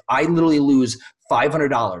that. If I literally lose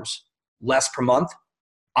 $500 less per month,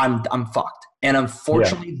 I'm fucked. And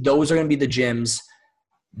unfortunately, those are going to be the gyms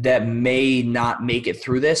that may not make it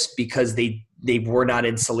through this because they were not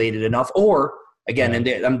insulated enough, or again, and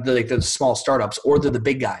they're the small startups, or they're the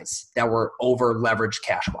big guys that were over leveraged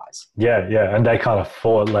cash wise. Yeah. And they can't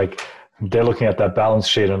afford, like, they're looking at that balance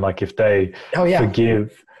sheet, and like if they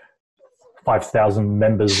forgive 5,000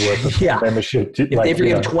 members worth of membership, if they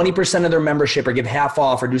forgive 20% of their membership or give half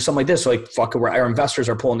off or do something like this, so like fuck it, our investors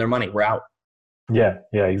are pulling their money, we're out. Yeah,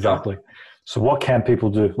 exactly. So what can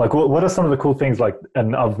people do? Like, what are some of the cool things? Like,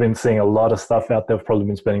 and I've been seeing a lot of stuff out there. I've probably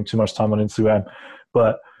been spending too much time on Instagram,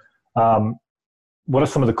 but what are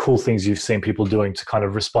some of the cool things you've seen people doing to kind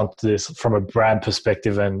of respond to this from a brand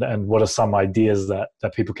perspective, and what are some ideas that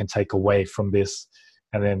people can take away from this,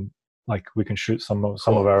 and then like we can shoot some of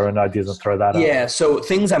our own ideas and throw that out. Yeah. So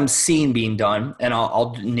things I'm seeing being done, and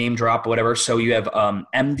I'll name drop whatever. So you have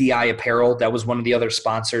MDI Apparel. That was one of the other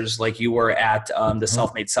sponsors. Like you were at the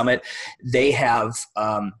Self-Made Summit. They have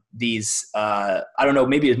these. I don't know.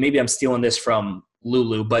 Maybe I'm stealing this from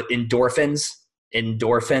Lulu, but endorphins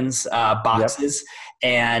boxes,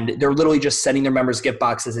 and they're literally just sending their members gift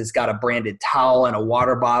boxes. It's got a branded towel and a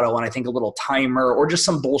water bottle and I think a little timer or just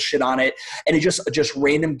some bullshit on it, and it just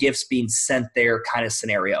random gifts being sent there kind of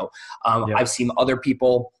scenario. I've seen other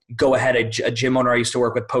people go ahead. A gym owner I used to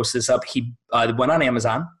work with post this up. He went on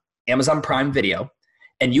Amazon Prime Video,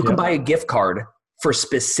 and you can buy a gift card for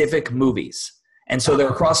specific movies. And so they're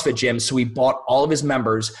a CrossFit gym. So we bought all of his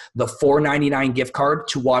members the $4.99 gift card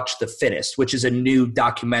to watch The Fittest, which is a new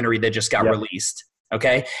documentary that just got released.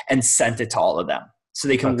 Okay. And sent it to all of them so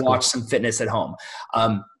they can watch some fitness at home.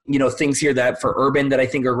 Things here that for Urban that I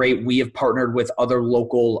think are great. We have partnered with other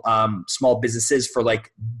local small businesses for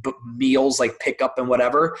like meals, like pickup and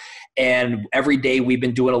whatever. And every day we've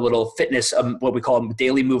been doing a little fitness, what we call a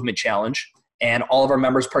daily movement challenge. And all of our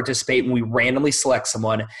members participate, and we randomly select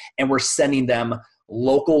someone, and we're sending them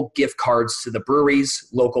local gift cards to the breweries,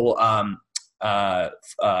 local, what are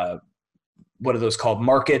those called?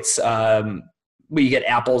 Markets, where you get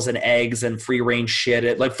apples and eggs and free range shit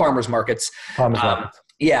at like farmers markets.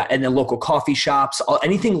 Yeah, and then local coffee shops,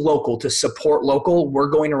 anything local to support local. We're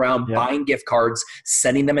going around buying gift cards,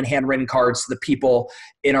 sending them in handwritten cards to the people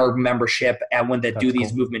in our membership and when they do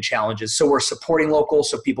these movement challenges. So we're supporting local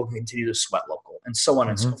so people can continue to sweat local and so on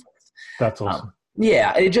and so forth. That's awesome.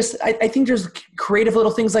 I think there's creative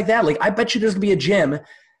little things like that. Like I bet you there's going to be a gym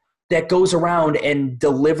that goes around and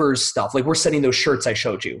delivers stuff. Like we're sending those shirts I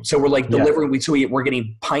showed you. So we're like delivering, we're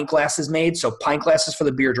getting pint glasses made. So pint glasses for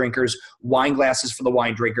the beer drinkers, wine glasses for the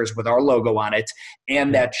wine drinkers with our logo on it,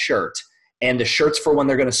 and that shirt. And the shirts for when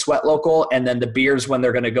they're going to sweat local, and then the beers when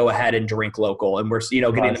they're going to go ahead and drink local. And we're,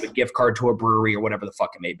 getting them a gift card to a brewery or whatever the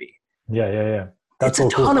fuck it may be. Yeah. It's a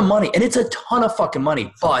ton of money, and it's a ton of fucking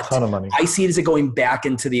money, but I see it as going back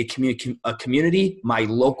into the community, my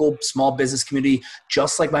local small business community,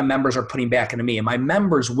 just like my members are putting back into me. And my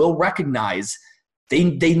members will recognize,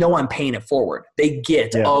 they know I'm paying it forward. They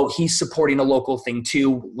get, he's supporting a local thing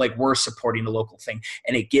too, like we're supporting a local thing.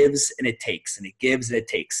 And it gives and it takes, and it gives and it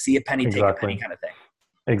takes. See a penny, take a penny kind of thing.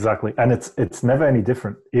 Exactly. And it's never any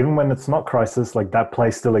different. Even when it's not crisis, like that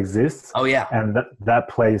play still exists. Oh, yeah. And that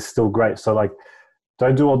play is still great. So like,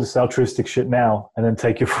 don't do all this altruistic shit now and then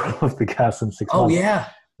take your foot off the gas in 6 months. Oh yeah.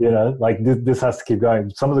 You know, like this has to keep going.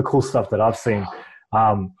 Some of the cool stuff that I've seen,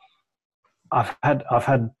 I've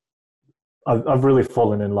really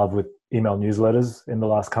fallen in love with email newsletters in the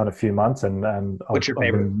last kind of few months. And what's your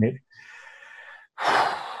favorite?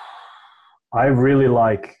 I really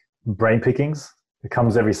like Brain Pickings. It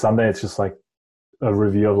comes every Sunday. It's just like a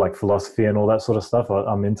review of like philosophy and all that sort of stuff.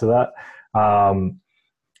 I'm into that.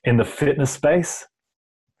 In the fitness space,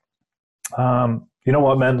 you know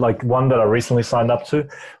what, man? Like one that I recently signed up to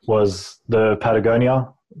was the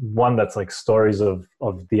Patagonia one that's like stories of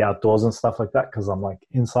the outdoors and stuff like that. Cause I'm like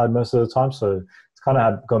inside most of the time. So it's kind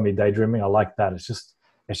of got me daydreaming. I like that. It's just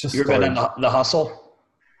You're good in the Hustle?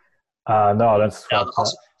 No, that's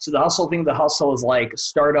so the Hustle thing. The Hustle is like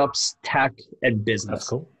startups, tech, and business. That's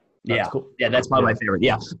cool. Cool. Yeah, that's my favorite.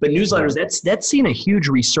 Yeah, but newsletters, that's seen a huge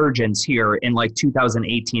resurgence here in like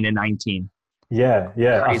 2018 and 19. Yeah. Crazy.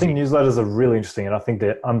 I think newsletters are really interesting, and I think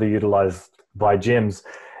they're underutilized by gyms.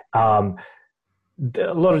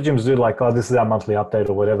 A lot of gyms do like, oh, this is our monthly update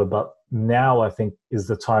or whatever, but now I think is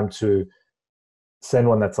the time to send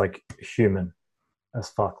one that's like human as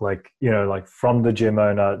fuck. Like, you know, like from the gym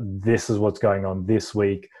owner, this is what's going on this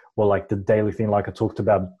week, or like the daily thing, like I talked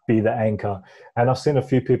about, be the anchor. And I've seen a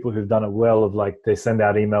few people who've done it well of like, they send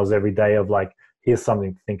out emails every day of like, here's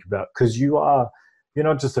something to think about. Cause you're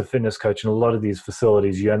not just a fitness coach. In a lot of these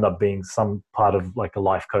facilities, you end up being some part of like a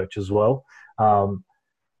life coach as well.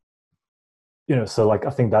 You know, so like,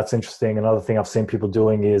 I think that's interesting. Another thing I've seen people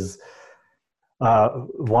doing is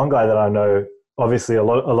one guy that I know, obviously a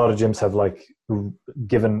lot of gyms have like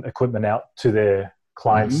given equipment out to their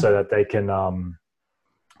clients so that they can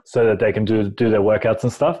do their workouts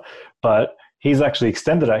and stuff. But he's actually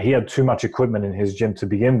extended it. He had too much equipment in his gym to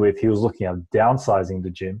begin with. He was looking at downsizing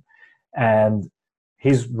the gym, and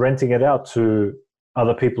he's renting it out to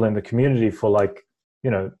other people in the community for like,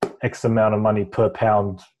 you know, X amount of money per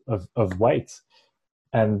pound of weights.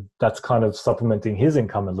 And that's kind of supplementing his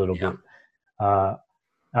income a little bit.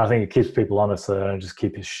 I think it keeps people honest so they don't just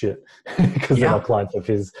keep his shit because they're not clients of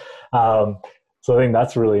his. So I think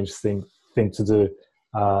that's a really interesting thing to do.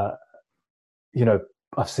 You know,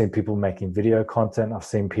 I've seen people making video content. I've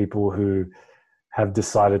seen people who have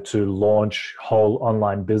decided to launch whole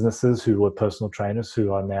online businesses who were personal trainers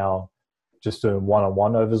who are now just doing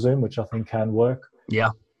one-on-one over Zoom, which I think can work. Yeah.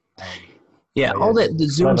 All the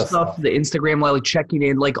Zoom stuff, the Instagram, like checking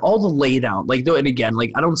in, like all the lay down, like, and again,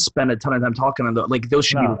 like I don't spend a ton of time talking on like those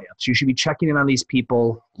should be layups. You should be checking in on these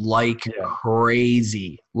people like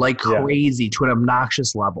crazy to an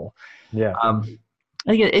obnoxious level. Yeah. I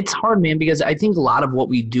think it's hard, man, because I think a lot of what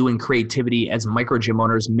we do in creativity as micro gym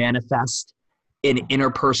owners manifest in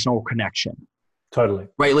interpersonal connection. Totally.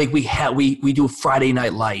 Right. Like we do Friday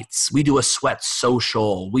night lights, we do a sweat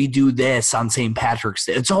social, we do this on St. Patrick's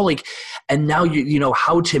Day. It's all like, and now you know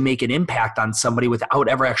how to make an impact on somebody without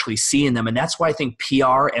ever actually seeing them. And that's why I think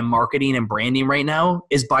PR and marketing and branding right now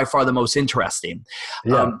is by far the most interesting.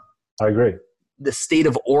 Yeah, I agree. The state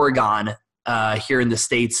of Oregon here in the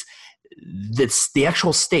States, the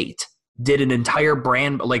actual state did an entire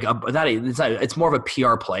brand, like it's more of a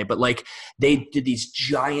PR play, but like they did these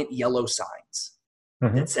giant yellow signs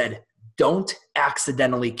that said, "Don't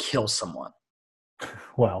accidentally kill someone.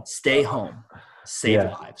 Well, stay home, save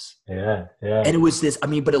lives." Yeah. And it was this. I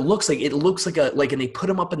mean, but it looks like and they put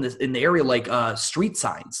them up in the area like street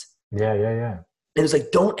signs. Yeah. And it's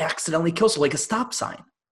like, "Don't accidentally kill," so like a stop sign.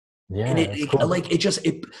 Yeah, and it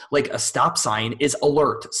like a stop sign is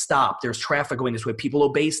alert, stop. There's traffic going this way. People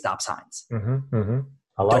obey stop signs.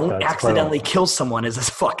 I like Don't that. accidentally kill someone is a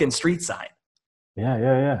fucking street sign.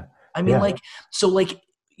 Yeah. I mean,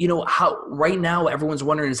 you know, how right now everyone's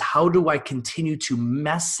wondering is how do I continue to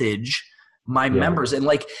message my members and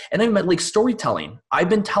I meant like storytelling. I've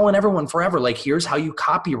been telling everyone forever, like, here's how you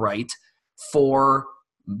copyright for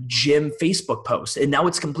gym Facebook posts. And now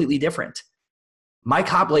it's completely different. My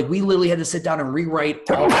copy, like we literally had to sit down and rewrite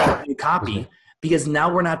all our new copy because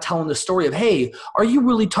now we're not telling the story of, hey, are you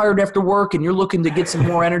really tired after work and you're looking to get some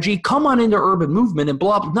more energy? Come on into Urban Movement and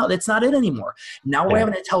blah, blah. No, that's not it anymore. Now we're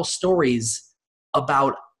having to tell stories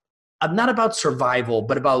about, not about survival,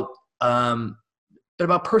 but about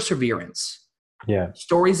perseverance. Yeah.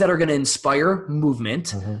 Stories that are going to inspire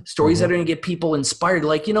movement, stories that are going to get people inspired.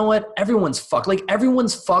 Like, you know what? Everyone's fucked. Like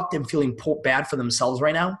everyone's fucked and feeling bad for themselves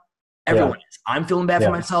right now. Everyone is. I'm feeling bad for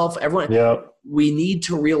myself. Everyone. We need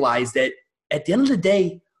to realize that at the end of the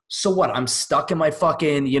day, so what? I'm stuck in my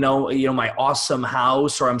fucking, you know, my awesome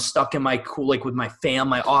house, or I'm stuck in my cool, like with my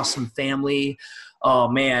my awesome family. Oh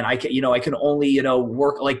man, I can only,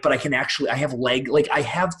 work but I can actually, I have I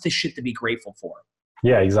have this shit to be grateful for.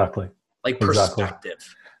 Yeah, exactly. Like Exactly.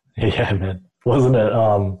 perspective. Yeah, man. Wasn't it?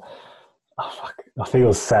 Fuck, I think it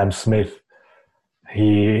was Sam Smith.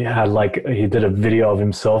 He did a video of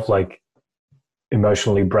himself like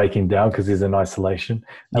emotionally breaking down because he's in isolation,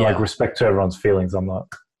 and like Yeah, respect to everyone's feelings. I'm not,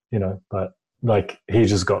 but like he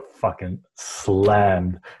just got fucking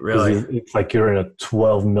slammed because really. it's like you're in a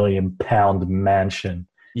 12 million pound mansion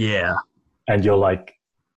Yeah, and you're like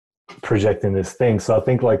projecting this thing. So I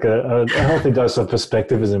think like a healthy dose of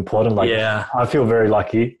perspective is important. Like yeah, I feel very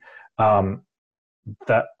lucky um,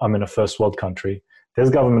 that I'm in a first world country. There's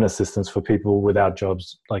government assistance for people without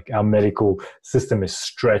jobs. Like our medical system is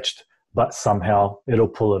stretched, but somehow it'll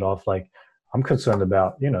pull it off. Like I'm concerned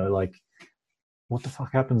about, like what the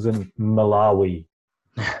fuck happens in Malawi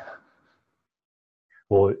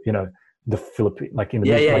or, the Philippines, like in the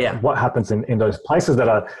yeah, mid, yeah, like yeah. what happens in those places that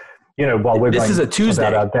are, while we're This is going a about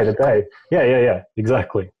Tuesday. our day to day. Yeah.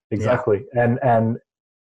 Exactly. Yeah, Exactly. And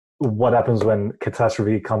what happens when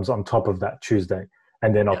catastrophe comes on top of that Tuesday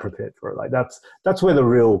and they're not yeah, prepared for it? Like that's where the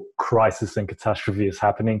real crisis and catastrophe is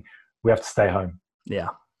happening. We have to stay home. yeah,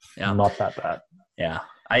 yeah. Not that bad. Yeah,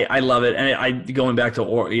 I love it, and I going back to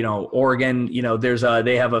Oregon. There's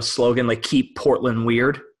they have a slogan like "Keep Portland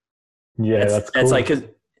Weird." Yeah, that's That's cool.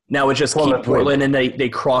 like now it's just Portland keep Portland, and they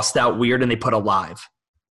crossed out weird and they put alive.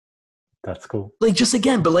 That's cool. Like just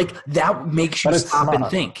again, but like that makes you But it's stop and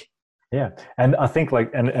smart. think. Yeah. And I think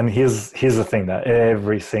like and here's the thing that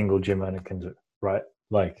every single gym owner can do, right?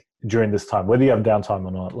 Like during this time, whether you have downtime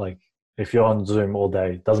or not, like if you're on Zoom all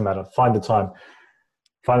day, doesn't matter. Find the time,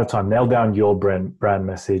 nail down your brand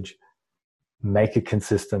message, make it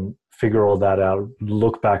consistent, figure all that out,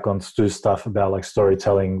 look back on Stu's stuff about like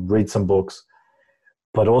storytelling, read some books,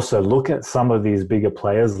 but also look at some of these bigger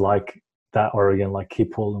players like that Oregon, like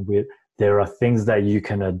Keep Portland Weird. There are things that you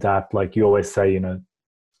can adapt. Like you always say,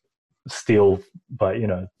 steal, but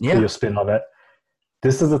put your spin on it.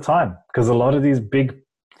 This is the time because a lot of these big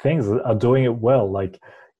things are doing it well. Like,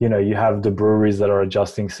 you have the breweries that are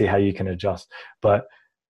adjusting, see how you can adjust. But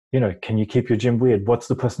can you keep your gym weird? What's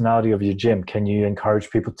the personality of your gym? Can you encourage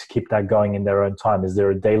people to keep that going in their own time? Is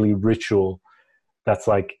there a daily ritual that's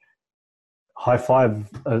like high five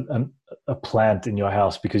a plant in your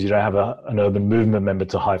house because you don't have an urban movement member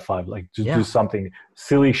to high five? Like just do something.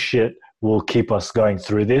 Silly shit will keep us going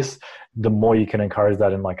through this. The more you can encourage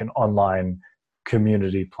that in like an online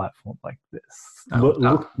community platform like this.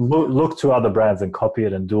 Look to other brands and copy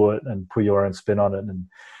it and do it and put your own spin on it. And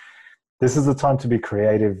this is the time to be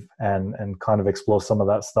creative and kind of explore some of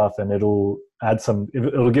that stuff, and it'll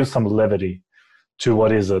give some levity to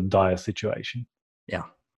what is a dire situation. Yeah,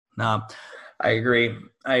 no, I agree,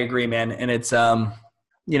 man. And it's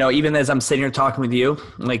even as I'm sitting here talking with you,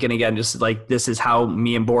 like, and again, just like this is how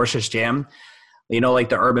me and Boris jam. Like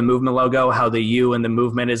the urban movement logo, how the U and the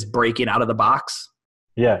movement is breaking out of the box.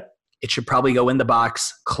 Yeah. It should probably go in the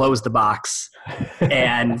box, close the box,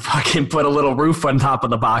 and fucking put a little roof on top of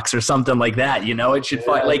the box or something like that. It should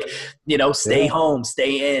stay home,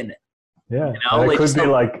 stay in. Yeah. It could be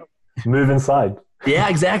like move inside. Yeah,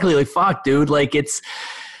 exactly. Like, fuck, dude. Like it's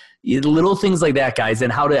little things like that, guys,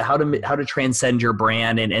 and how to transcend your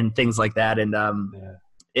brand and things like that. And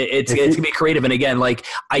it's gonna be creative. And again, like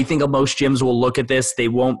I think most gyms will look at this. They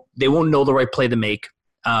won't know the right play to make.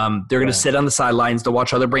 They're going to sit on the sidelines to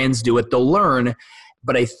watch other brands do it. They'll learn.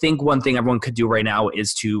 But I think one thing everyone could do right now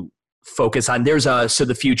is to focus on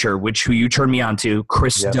the future, who you turned me on to.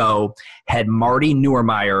 Chris Do had Marty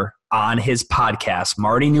Neuermeyer on his podcast.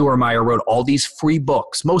 Marty Neuermeyer wrote all these free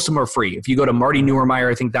books. Most of them are free. If you go to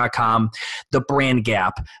martyneuermeyer.com, The Brand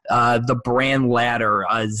Gap, The Brand Ladder,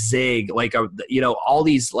 Zig, all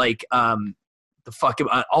these all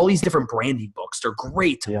these different branding books. They're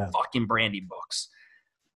great fucking branding books.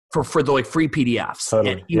 For the free PDFs.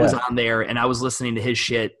 Totally. And he was on there, and I was listening to his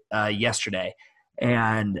shit yesterday.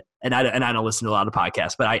 And I don't listen to a lot of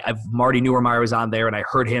podcasts, but Marty Neuermeyer was on there, and I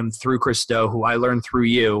heard him through Chris Do, who I learned through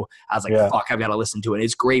you. I was like, fuck, I've got to listen to it.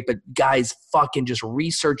 It's great, but guys, fucking just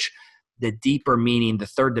research the deeper meaning, the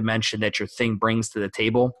third dimension that your thing brings to the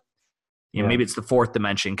table. Maybe it's the fourth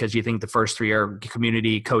dimension because you think the first three are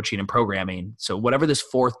community, coaching, and programming. So whatever this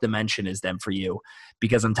fourth dimension is then for you,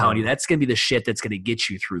 because I'm telling you, that's going to be the shit that's going to get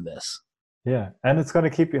you through this. Yeah. And it's going to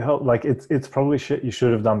keep you help. Like it's probably shit you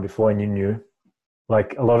should have done before and you knew.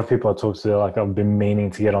 Like a lot of people I talk to, like I've been meaning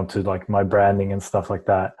to get onto like my branding and stuff like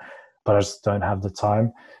that, but I just don't have the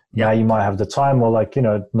time. Yeah. Now you might have the time, or like,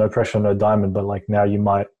 no pressure, no diamond, but like now you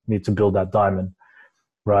might need to build that diamond.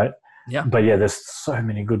 Right. Yeah. But yeah, there's so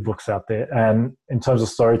many good books out there. And in terms of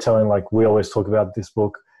storytelling, like we always talk about this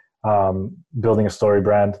book, Building a Story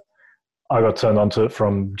Brand. I got turned on to it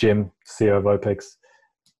from Jim, CEO of OPEX.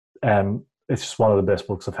 and it's just one of the best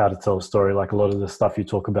books of how to tell a story. Like a lot of the stuff you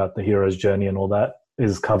talk about, the hero's journey and all that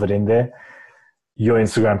is covered in there. Your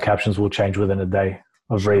Instagram captions will change within a day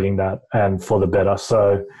of reading that, and for the better.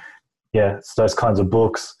 So yeah, it's those kinds of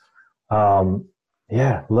books.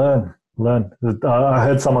 Yeah, learn. I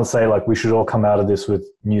heard someone say like we should all come out of this with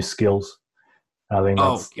new skills. I think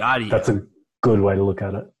that's a good way to look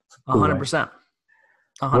at it. 100%.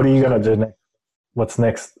 What are you going to do next? What's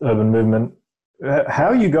next? Urban Movement. How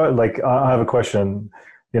are you going? Like, I have a question.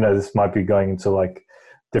 This might be going into like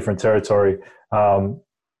different territory.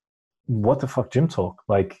 What the fuck, Gym Talk?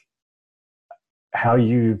 Like, how are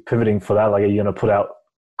you pivoting for that? Like, are you going to put out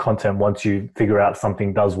content once you figure out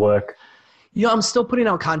something does work? I'm still putting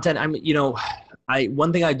out content.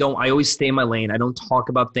 One thing I always stay in my lane. I don't talk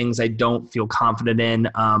about things I don't feel confident in.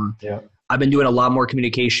 I've been doing a lot more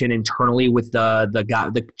communication internally with the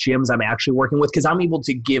gyms I'm actually working with, because I'm able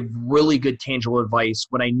to give really good tangible advice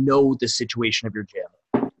when I know the situation of your gym.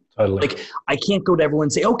 Totally. Like, I can't go to everyone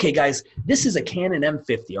and say, okay, guys, this is a Canon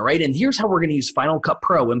M50, all right? And here's how we're going to use Final Cut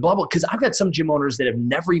Pro and blah, blah, because I've got some gym owners that have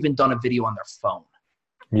never even done a video on their phone.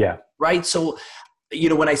 Yeah. Right? So,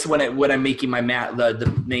 when I'm making my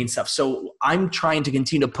the main stuff. So I'm trying to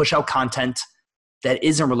continue to push out content that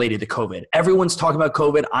isn't related to COVID. Everyone's talking about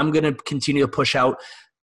COVID. I'm going to continue to push out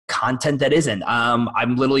content that isn't.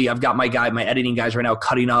 I've got my editing guys right now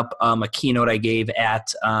cutting up a keynote I gave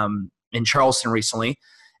at in Charleston recently.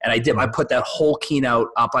 And I put that whole keynote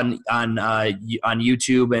up on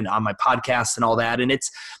YouTube and on my podcast and all that. And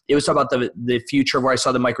it was about the future of where I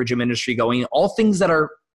saw the micro gym industry going, all things that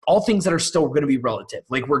are still going to be relative.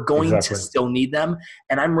 Like, we're going to still need them.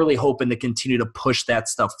 And I'm really hoping to continue to push that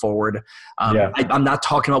stuff forward. I'm not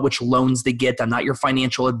talking about which loans to get. I'm not your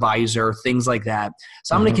financial advisor, things like that.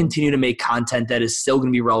 So I'm going to continue to make content that is still going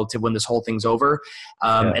to be relative when this whole thing's over.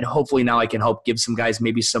 And hopefully now I can help give some guys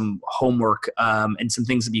maybe some homework and some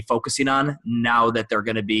things to be focusing on now that they're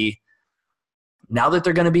going to be they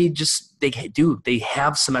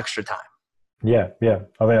have some extra time. Yeah. I think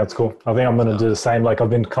that's cool. I think I'm going to do the same. Like,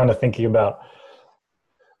 I've been kind of thinking about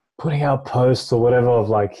putting out posts or whatever of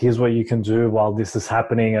like, here's what you can do while this is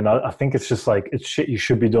happening. And I think it's just like, it's shit you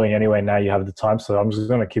should be doing anyway. Now you have the time. So I'm just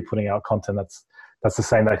going to keep putting out content that's the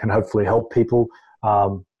same, that can hopefully help people.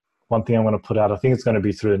 One thing I'm going to put out, I think it's going to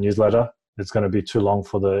be through the newsletter. It's going to be too long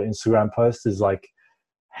for the Instagram post, is like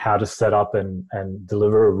how to set up and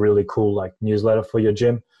deliver a really cool like newsletter for your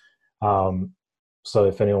gym. So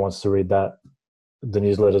if anyone wants to read that, the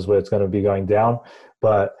newsletter is where it's going to be going down.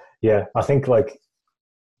 But yeah, I think like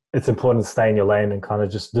it's important to stay in your lane and kind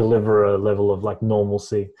of just deliver a level of like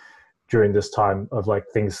normalcy during this time of like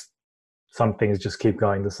some things just keep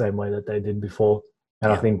going the same way that they did before.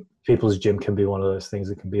 And I think people's gym can be one of those things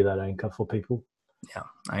that can be that anchor for people. Yeah,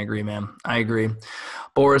 I agree, man. I agree.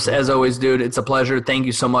 Boris, as always, dude, it's a pleasure. Thank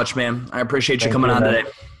you so much, man. I appreciate you coming on today.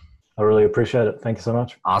 I really appreciate it. Thank you so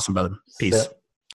much. Awesome, brother. Peace.